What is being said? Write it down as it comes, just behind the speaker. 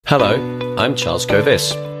Hello, I'm Charles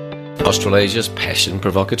Kovess, Australasia's passion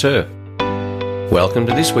provocateur. Welcome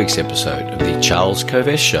to this week's episode of the Charles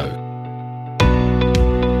Kovess Show.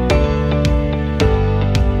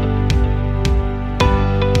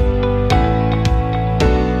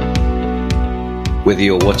 Whether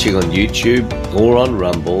you're watching on YouTube or on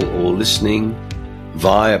Rumble or listening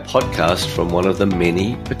via podcast from one of the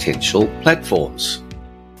many potential platforms,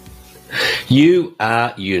 you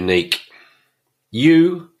are unique.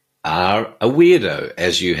 You are a weirdo,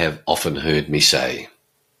 as you have often heard me say.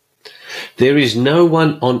 There is no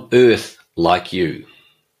one on earth like you.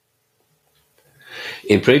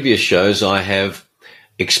 In previous shows, I have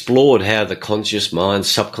explored how the conscious mind,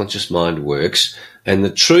 subconscious mind works, and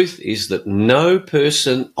the truth is that no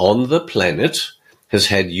person on the planet has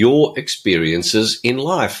had your experiences in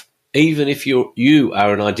life, even if you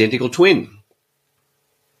are an identical twin.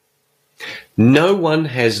 No one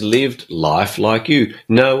has lived life like you.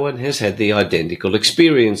 No one has had the identical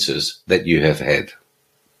experiences that you have had.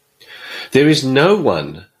 There is no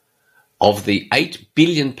one of the 8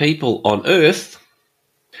 billion people on earth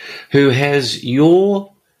who has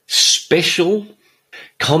your special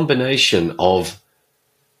combination of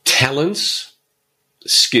talents,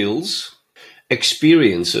 skills,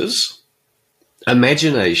 experiences,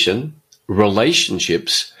 imagination,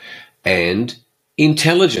 relationships, and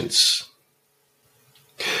intelligence.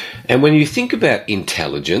 And when you think about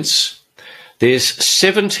intelligence, there's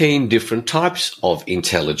 17 different types of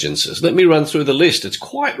intelligences. Let me run through the list. It's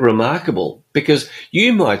quite remarkable because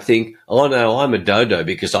you might think, oh no, I'm a dodo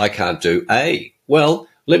because I can't do A. Well,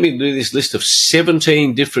 let me do this list of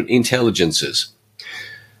 17 different intelligences.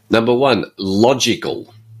 Number 1,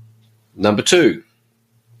 logical. Number 2,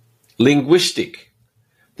 linguistic.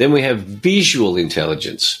 Then we have visual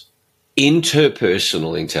intelligence,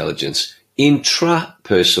 interpersonal intelligence,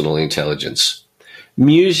 intrapersonal intelligence,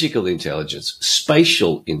 musical intelligence,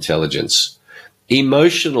 spatial intelligence,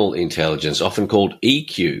 emotional intelligence, often called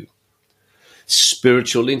EQ,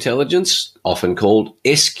 spiritual intelligence, often called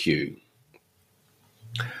SQ,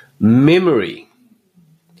 memory,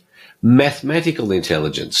 mathematical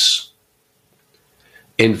intelligence,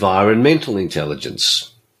 environmental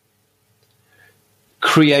intelligence,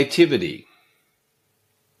 creativity,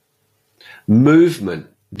 movement,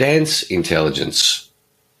 dance intelligence,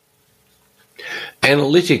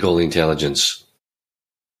 analytical intelligence,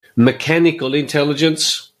 mechanical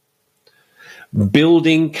intelligence,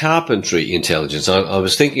 building carpentry intelligence. I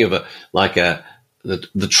was thinking of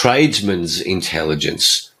the tradesman's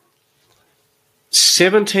intelligence.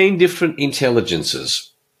 17 different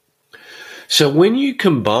intelligences. So when you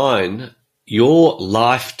combine your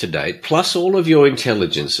life to date plus all of your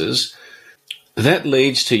intelligences, that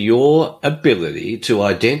leads to your ability to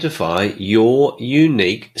identify your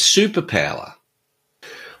unique superpower.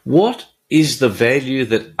 What is the value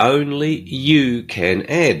that only you can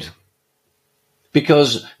add?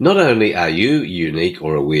 Because not only are you unique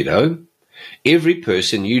or a weirdo, every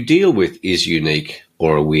person you deal with is unique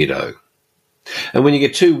or a weirdo. And when you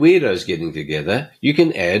get two weirdos getting together, you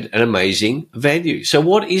can add an amazing value. So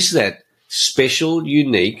what is that special,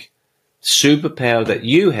 unique superpower that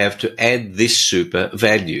you have to add this super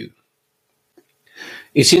value?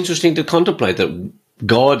 It's interesting to contemplate that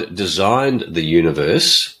God designed the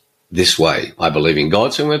universe this way. I believe in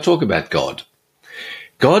God, so I'm going to talk about God.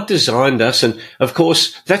 God designed us, and of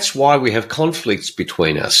course, that's why we have conflicts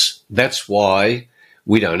between us. That's why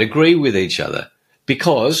we don't agree with each other,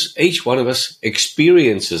 because each one of us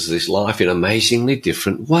experiences this life in amazingly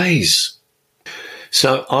different ways.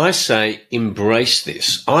 So I say, embrace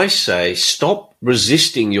this. I say, stop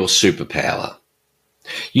resisting your superpower.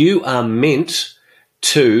 You are meant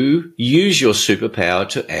to use your superpower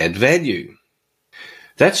to add value.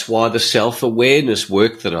 That's why the self-awareness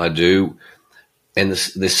work that I do and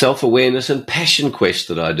the self-awareness and passion quest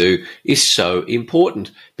that I do is so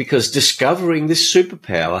important, because discovering this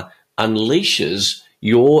superpower unleashes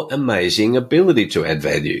your amazing ability to add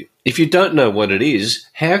value. If you don't know what it is,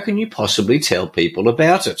 how can you possibly tell people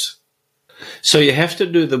about it? So you have to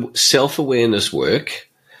do the self-awareness work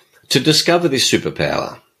to discover this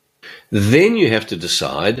superpower. Then you have to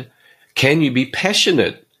decide, can you be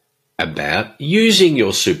passionate about using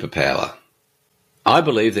your superpower? I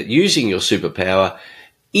believe that using your superpower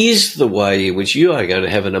is the way in which you are going to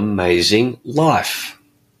have an amazing life.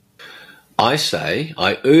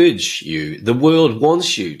 I urge you, the world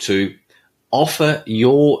wants you to offer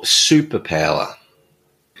your superpower.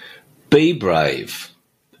 Be brave.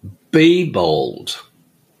 Be bold.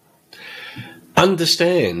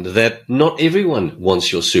 Understand that not everyone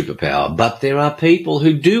wants your superpower, but there are people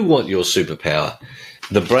who do want your superpower.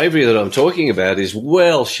 the bravery that I'm talking about is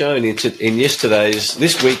well shown in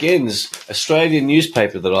this weekend's Australian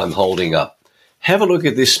newspaper that I'm holding up. Have a look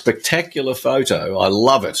at this spectacular photo. I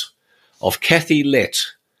love it. Of Kathy Lett.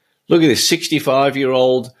 Look at this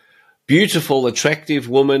 65-year-old, beautiful, attractive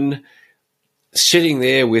woman sitting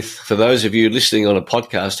there with, for those of you listening on a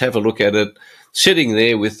podcast, have a look at it, sitting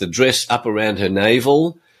there with the dress up around her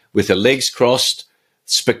navel, with her legs crossed.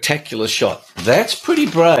 Spectacular shot. That's pretty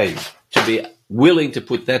brave to be willing to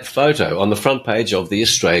put that photo on the front page of the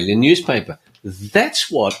Australian newspaper. That's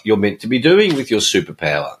what you're meant to be doing with your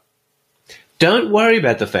superpower. Don't worry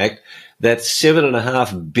about the fact that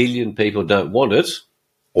 7.5 billion people don't want it,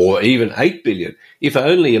 or even 8 billion. If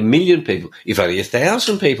only 1 million people, if only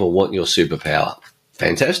 1,000 people want your superpower,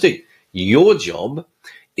 fantastic. Your job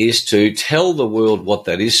is to tell the world what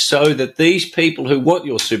that is so that these people who want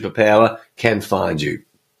your superpower can find you.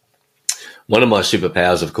 One of my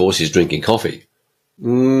superpowers, of course, is drinking coffee. I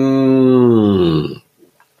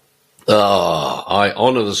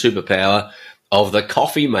honour the superpower of the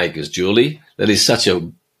coffee makers, Julie. That is such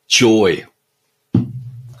a joy.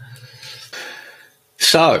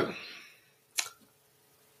 So,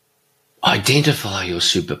 identify your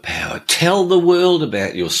superpower. Tell the world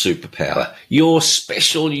about your superpower, your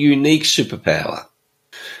special, unique superpower.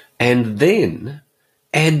 And then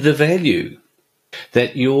add the value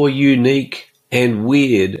that your unique and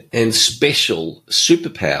weird and special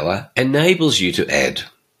superpower enables you to add.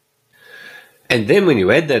 And then when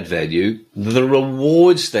you add that value, the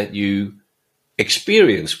rewards that you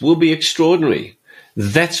experience will be extraordinary.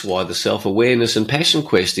 That's why the self-awareness and passion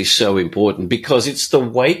quest is so important, because it's the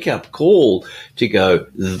wake-up call to go,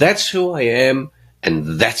 that's who I am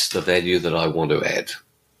and that's the value that I want to add.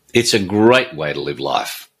 It's a great way to live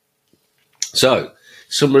life. So,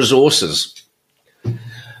 some resources.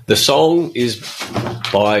 The song is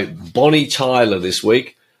by Bonnie Tyler this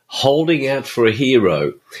week, Holding Out for a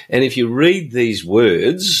Hero. And if you read these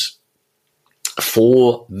words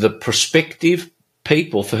for the prospective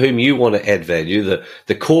people for whom you want to add value,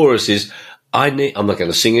 the chorus is, I'm not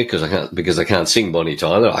going to sing it because I can't sing Bonnie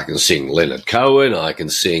Tyler. I can sing Leonard Cohen. I can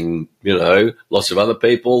sing, lots of other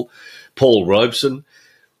people, Paul Robeson.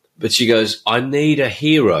 But she goes, I need a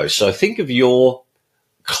hero. So think of your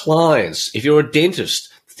clients. If you're a dentist,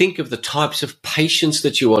 think of the types of patients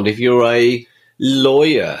that you want. If you're a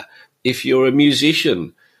lawyer, if you're a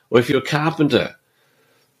musician, or if you're a carpenter,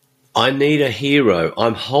 I need a hero.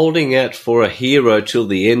 I'm holding out for a hero till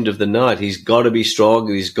the end of the night. He's got to be strong,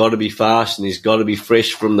 and he's got to be fast, and he's got to be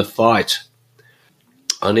fresh from the fight.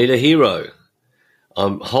 I need a hero.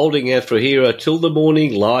 I'm holding out for a hero till the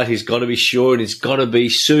morning light. He's got to be sure, and he's got to be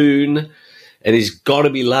soon, and he's got to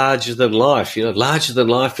be larger than life. Larger than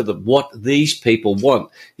life for what these people want.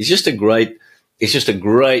 It's just a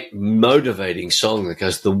great motivating song that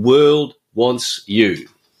goes, the world wants you.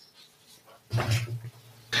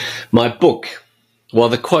 My book, well,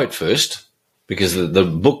 the quote first, because the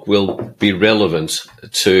book will be relevant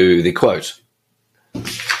to the quote.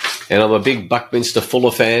 And I'm a big Buckminster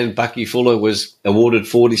Fuller fan. Bucky Fuller was awarded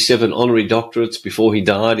 47 honorary doctorates before he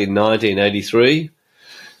died in 1983.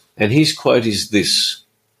 And his quote is this: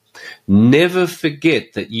 never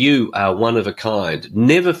forget that you are one of a kind.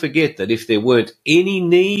 Never forget that if there weren't any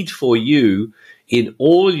need for you in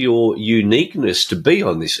all your uniqueness to be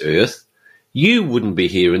on this earth, you wouldn't be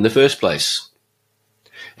here in the first place.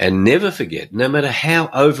 And never forget, no matter how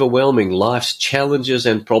overwhelming life's challenges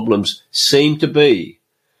and problems seem to be,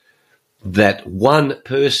 that one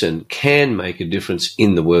person can make a difference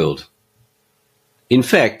in the world. In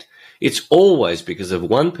fact, it's always because of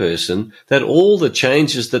one person that all the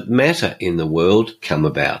changes that matter in the world come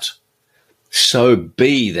about. So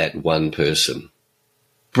be that one person.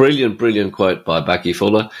 Brilliant, brilliant quote by Bucky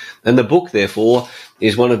Fuller. And the book, therefore,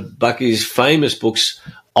 is one of Bucky's famous books,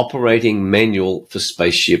 Operating Manual for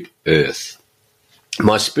Spaceship Earth.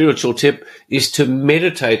 My spiritual tip is to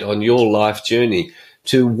meditate on your life journey,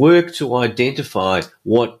 to work to identify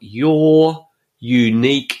what your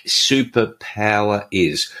unique superpower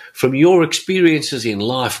is. From your experiences in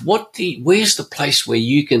life, where's the place where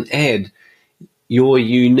you can add your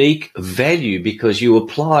unique value because you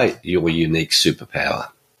apply your unique superpower?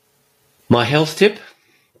 My health tip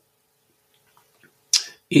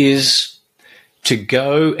is to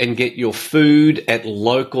go and get your food at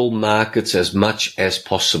local markets as much as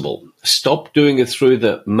possible. Stop doing it through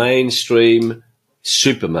the mainstream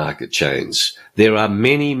supermarket chains. There are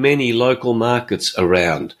many, many local markets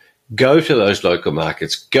around. Go to those local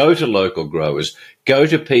markets, go to local growers, go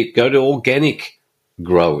to organic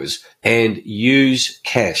growers, and use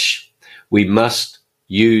cash. We must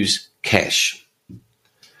use cash.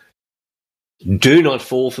 Do not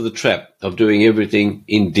fall for the trap of doing everything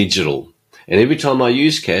in digital. And every time I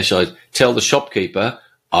use cash, I tell the shopkeeper,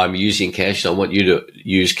 I'm using cash, I want you to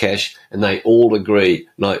use cash, and they all agree.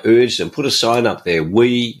 And I urge them, put a sign up there,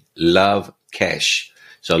 we love cash.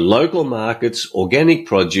 So local markets, organic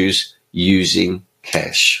produce, using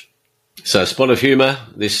cash. So spot of humour,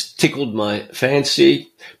 this tickled my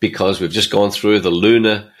fancy because we've just gone through the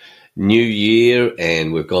Lunar New Year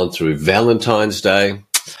and we've gone through Valentine's Day.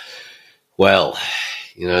 Well,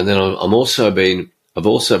 and then I've also been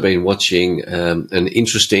watching an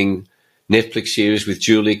interesting Netflix series with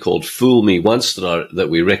Julie called "Fool Me Once" that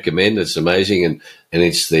we recommend. It's amazing, and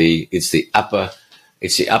it's the upper,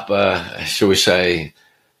 shall we say,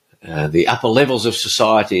 the upper levels of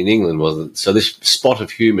society in England, wasn't it? So this spot of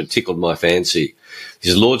humour tickled my fancy.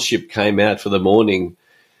 His lordship came out for the morning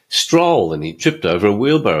stroll and he tripped over a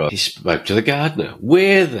wheelbarrow. He spoke to the gardener.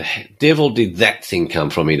 Where the devil did that thing come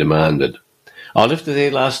from, he demanded. I left it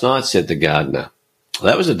there last night, said the gardener.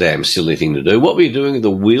 That was a damn silly thing to do. What were you doing with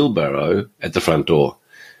the wheelbarrow at the front door?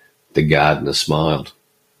 The gardener smiled.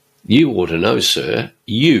 You ought to know, sir.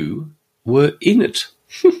 You were in it.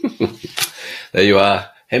 There you are.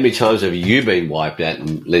 How many times have you been wiped out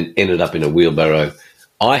and ended up in a wheelbarrow?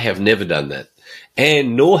 I have never done that.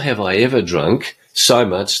 And nor have I ever drunk so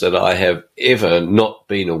much that I have ever not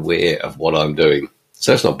been aware of what I'm doing.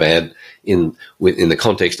 So that's not bad in the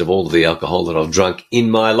context of all of the alcohol that I've drunk in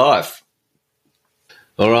my life.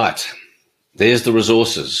 All right. There's the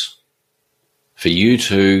resources for you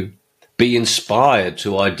to be inspired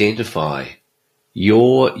to identify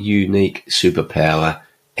your unique superpower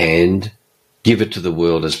and give it to the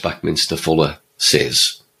world, as Buckminster Fuller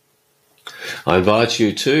says. I invite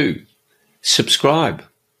you to subscribe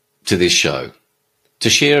to this show, to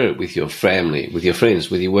share it with your family, with your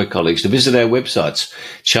friends, with your work colleagues, to visit our websites,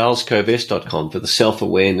 charlescovest.com for the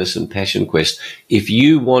self-awareness and passion quest if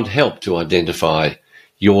you want help to identify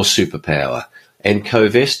your superpower, and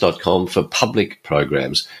covest.com for public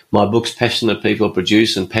programs. My books, Passionate People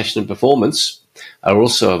Produce and Passionate Performance, are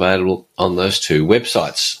also available on those two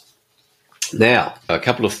websites. Now, a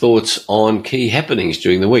couple of thoughts on key happenings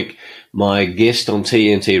during the week. My guest on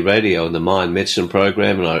TNT Radio in the Mind Medicine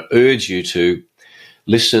program, and I urge you to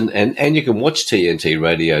listen, and you can watch TNT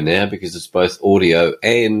Radio now because it's both audio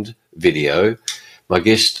and video. My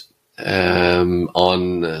guest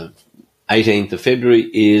on 18th of February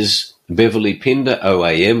is Beverly Pinder,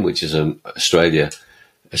 OAM, which is an Australia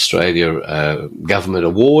government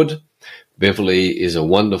award. Beverly is a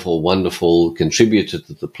wonderful, wonderful contributor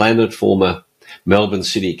to the planet, former Melbourne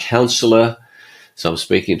City Councillor. So I'm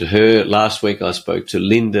speaking to her. Last week I spoke to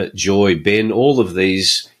Linda Joy Ben. All of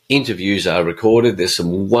these interviews are recorded. There's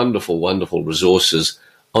some wonderful, wonderful resources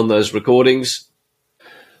on those recordings.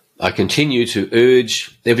 I continue to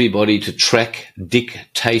urge everybody to track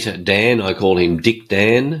Dictator Dan. I call him Dick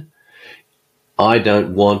Dan. I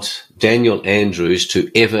don't want Daniel Andrews to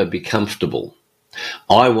ever be comfortable.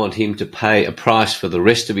 I want him to pay a price for the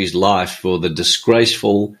rest of his life for the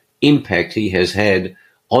disgraceful impact he has had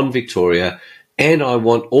on Victoria, and I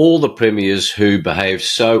want all the premiers who behaved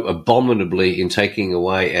so abominably in taking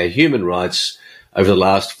away our human rights over the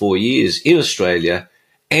last 4 years in Australia,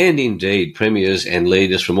 and indeed premiers and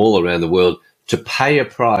leaders from all around the world, to pay a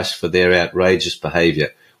price for their outrageous behaviour.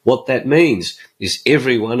 What that means is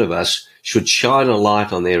every one of us should shine a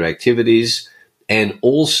light on their activities and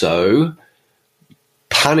also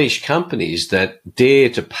punish companies that dare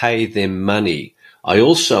to pay them money. I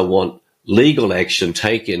also want legal action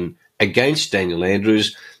taken against Daniel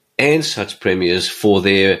Andrews and such premiers for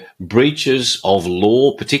their breaches of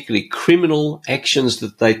law, particularly criminal actions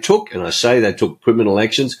that they took. And I say they took criminal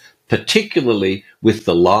actions, particularly with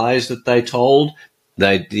the lies that they told.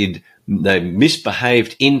 They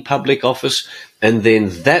misbehaved in public office, and then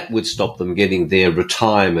that would stop them getting their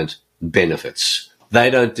retirement benefits. They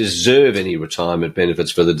don't deserve any retirement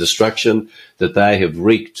benefits for the destruction that they have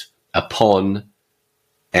wreaked upon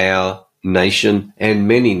our nation and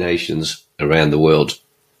many nations around the world.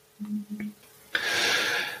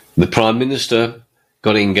 The Prime Minister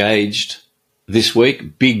got engaged this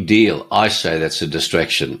week. Big deal. I say that's a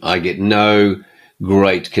distraction. I get no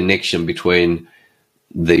great connection between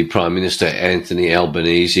the Prime Minister, Anthony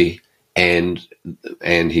Albanese, and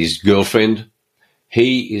his girlfriend.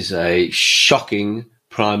 He is a shocking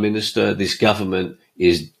Prime Minister. This government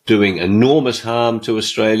is doing enormous harm to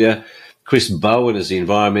Australia. Chris Bowen is the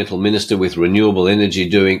Environmental Minister with renewable energy,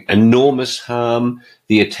 doing enormous harm.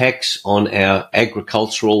 The attacks on our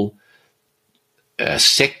agricultural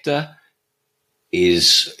sector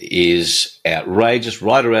is outrageous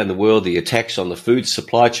right around the world. The attacks on the food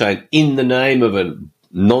supply chain in the name of a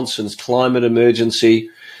nonsense climate emergency.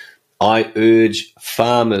 I urge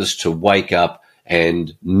farmers to wake up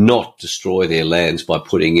and not destroy their lands by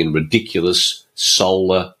putting in ridiculous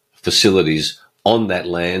solar facilities on that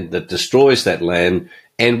land that destroys that land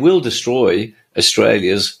and will destroy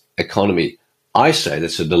Australia's economy. I say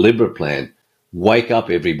that's a deliberate plan. Wake up,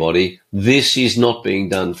 everybody. This is not being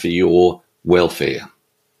done for your welfare.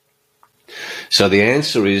 So the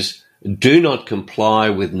answer is, do not comply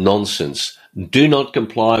with nonsense. Do not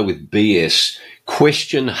comply with BS.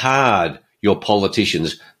 Question hard your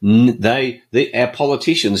politicians. Our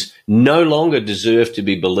politicians no longer deserve to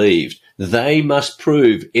be believed. They must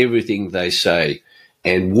prove everything they say,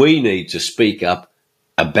 and we need to speak up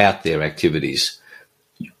about their activities.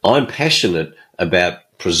 I'm passionate about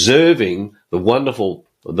preserving the wonderful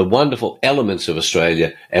elements of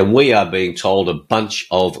Australia, and we are being told a bunch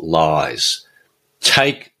of lies.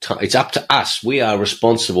 It's up to us. We are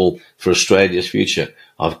responsible for Australia's future.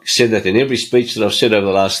 I've said that in every speech that I've said over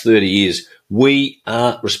the last 30 years. We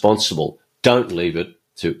are responsible. Don't leave it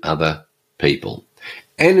to other people.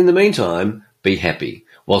 And in the meantime, be happy.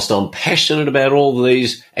 Whilst I'm passionate about all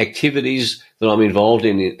these activities that I'm involved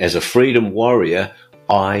in as a freedom warrior,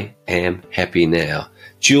 I am happy now.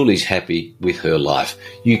 Julie's happy with her life.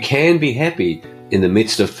 You can be happy in the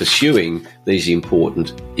midst of pursuing these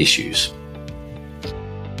important issues.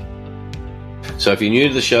 So if you're new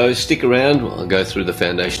to the show, stick around. I'll go through the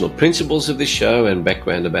foundational principles of this show and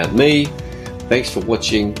background about me. Thanks for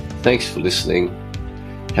watching. Thanks for listening.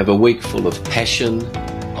 Have a week full of passion,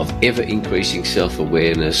 of ever-increasing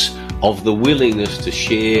self-awareness, of the willingness to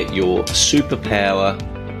share your superpower,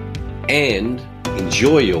 and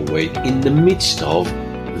enjoy your week in the midst of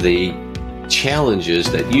the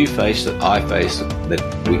challenges that you face, that I face,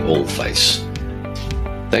 that we all face.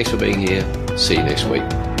 Thanks for being here. See you next week.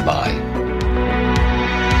 Bye.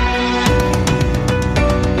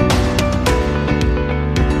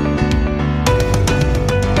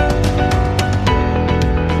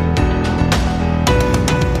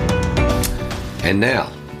 And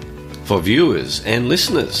now, for viewers and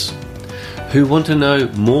listeners who want to know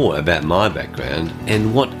more about my background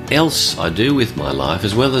and what else I do with my life,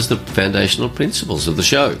 as well as the foundational principles of the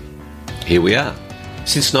show, here we are.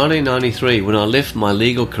 Since 1993, when I left my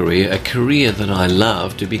legal career, a career that I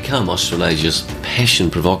love, to become Australasia's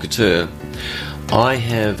passion provocateur, I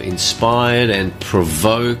have inspired and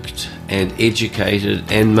provoked and educated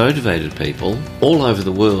and motivated people all over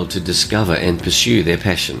the world to discover and pursue their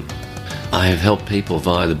passion. I have helped people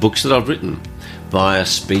via the books that I've written, via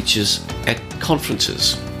speeches at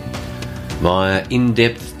conferences, via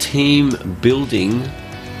in-depth team building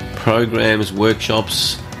programs,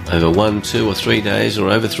 workshops over 1, 2 or 3 days, or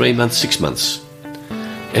over 3 months, 6 months.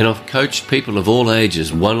 And I've coached people of all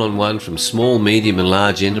ages, one-on-one, from small, medium and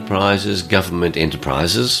large enterprises, government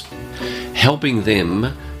enterprises, helping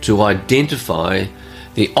them to identify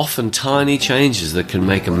the often tiny changes that can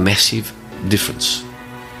make a massive difference.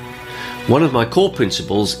 One of my core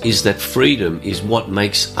principles is that freedom is what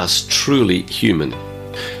makes us truly human.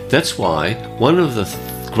 That's why one of the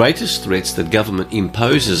greatest threats that government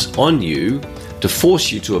imposes on you to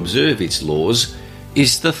force you to observe its laws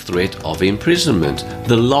is the threat of imprisonment,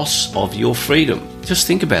 the loss of your freedom. Just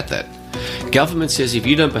think about that. Government says if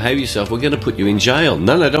you don't behave yourself, we're going to put you in jail.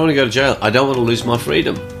 No, I don't want to go to jail. I don't want to lose my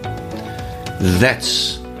freedom.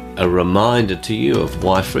 That's a reminder to you of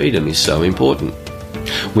why freedom is so important.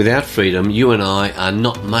 Without freedom, you and I are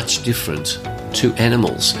not much different to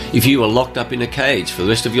animals. If you were locked up in a cage for the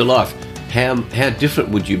rest of your life, how different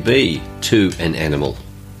would you be to an animal?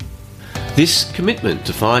 This commitment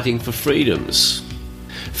to fighting for freedoms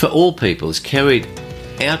for all people is carried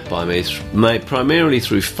out by me primarily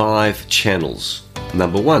through 5 channels.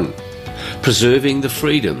 Number 1, preserving the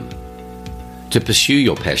freedom to pursue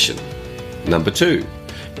your passion. Number 2,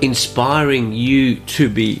 inspiring you to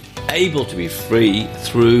be able to be free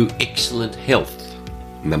through excellent health.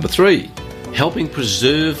 Number 3, helping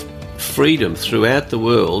preserve freedom throughout the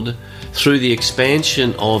world through the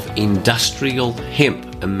expansion of industrial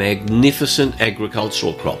hemp, a magnificent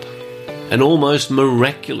agricultural crop, an almost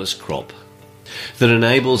miraculous crop that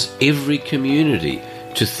enables every community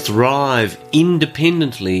to thrive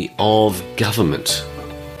independently of government.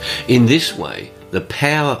 In this way, the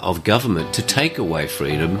power of government to take away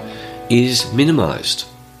freedom is minimized.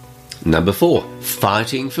 Number 4,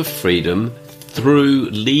 fighting for freedom through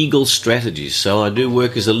legal strategies. So I do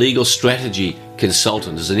work as a legal strategy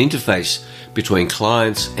consultant, as an interface between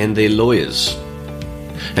clients and their lawyers.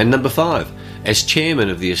 And number 5, as chairman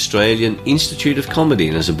of the Australian Institute of Comedy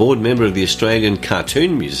and as a board member of the Australian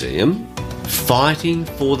Cartoon Museum, fighting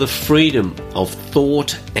for the freedom of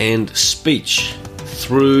thought and speech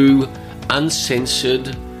through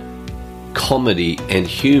uncensored comedy and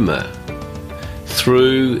humour,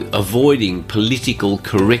 through avoiding political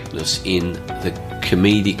correctness in the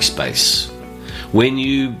comedic space. When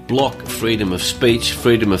you block freedom of speech,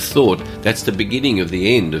 freedom of thought, that's the beginning of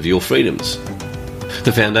the end of your freedoms.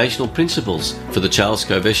 The foundational principles for the Charles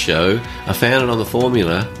Kovess Show are founded on the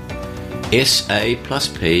formula SA plus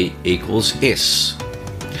P equals S.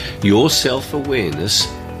 Your self-awareness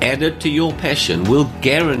added to your passion will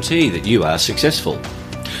guarantee that you are successful.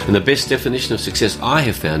 And the best definition of success I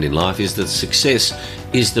have found in life is that success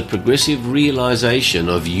is the progressive realization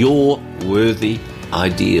of your worthy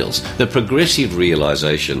ideals. The progressive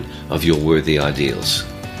realization of your worthy ideals.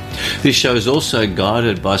 This show is also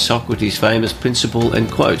guided by Socrates' famous principle and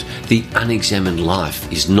quote, "The unexamined life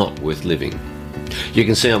is not worth living." You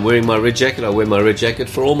can see I'm wearing my red jacket. I wear my red jacket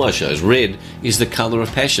for all my shows. Red is the colour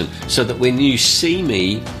of passion, so that when you see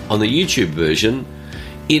me on the YouTube version,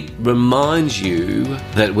 it reminds you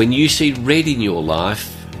that when you see red in your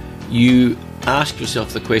life, you ask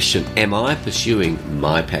yourself the question, am I pursuing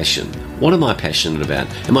my passion? What am I passionate about?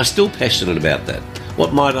 Am I still passionate about that?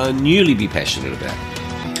 What might I newly be passionate about?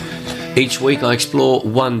 Each week I explore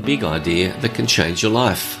one big idea that can change your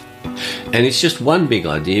life. And it's just one big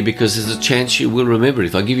idea because there's a chance you will remember it.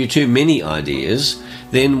 If I give you too many ideas,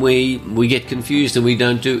 then we get confused and we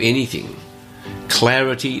don't do anything.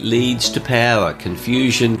 Clarity leads to power.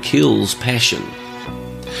 Confusion kills passion.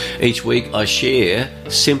 Each week I share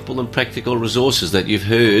simple and practical resources that you've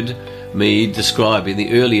heard me describe in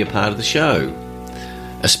the earlier part of the show.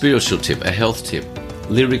 A spiritual tip, a health tip,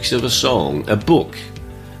 lyrics of a song, a book,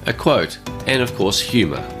 a quote, and of course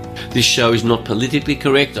humour. This show is not politically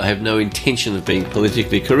correct. I have no intention of being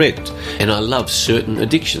politically correct. And I love certain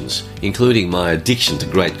addictions, including my addiction to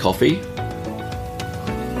great coffee,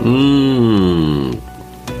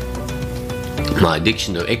 my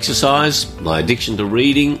addiction to exercise, my addiction to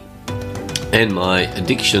reading, and my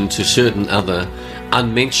addiction to certain other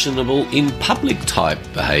unmentionable in public type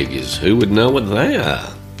behaviours. Who would know what they are?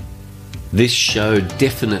 This show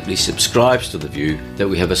definitely subscribes to the view that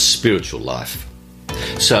we have a spiritual life.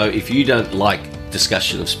 So if you don't like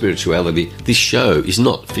discussion of spirituality, this show is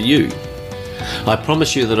not for you. I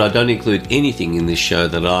promise you that I don't include anything in this show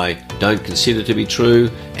that I don't consider to be true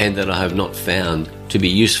and that I have not found to be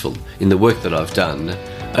useful in the work that I've done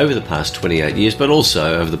over the past 28 years, but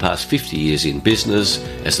also over the past 50 years in business,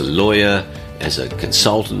 as a lawyer, as a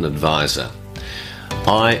consultant advisor.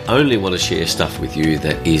 I only want to share stuff with you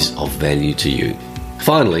that is of value to you.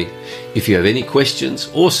 Finally, if you have any questions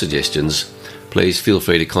or suggestions, please feel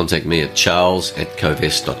free to contact me at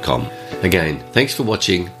charles@kovess.com. Again, thanks for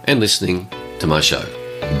watching and listening to my show.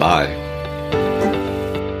 Bye.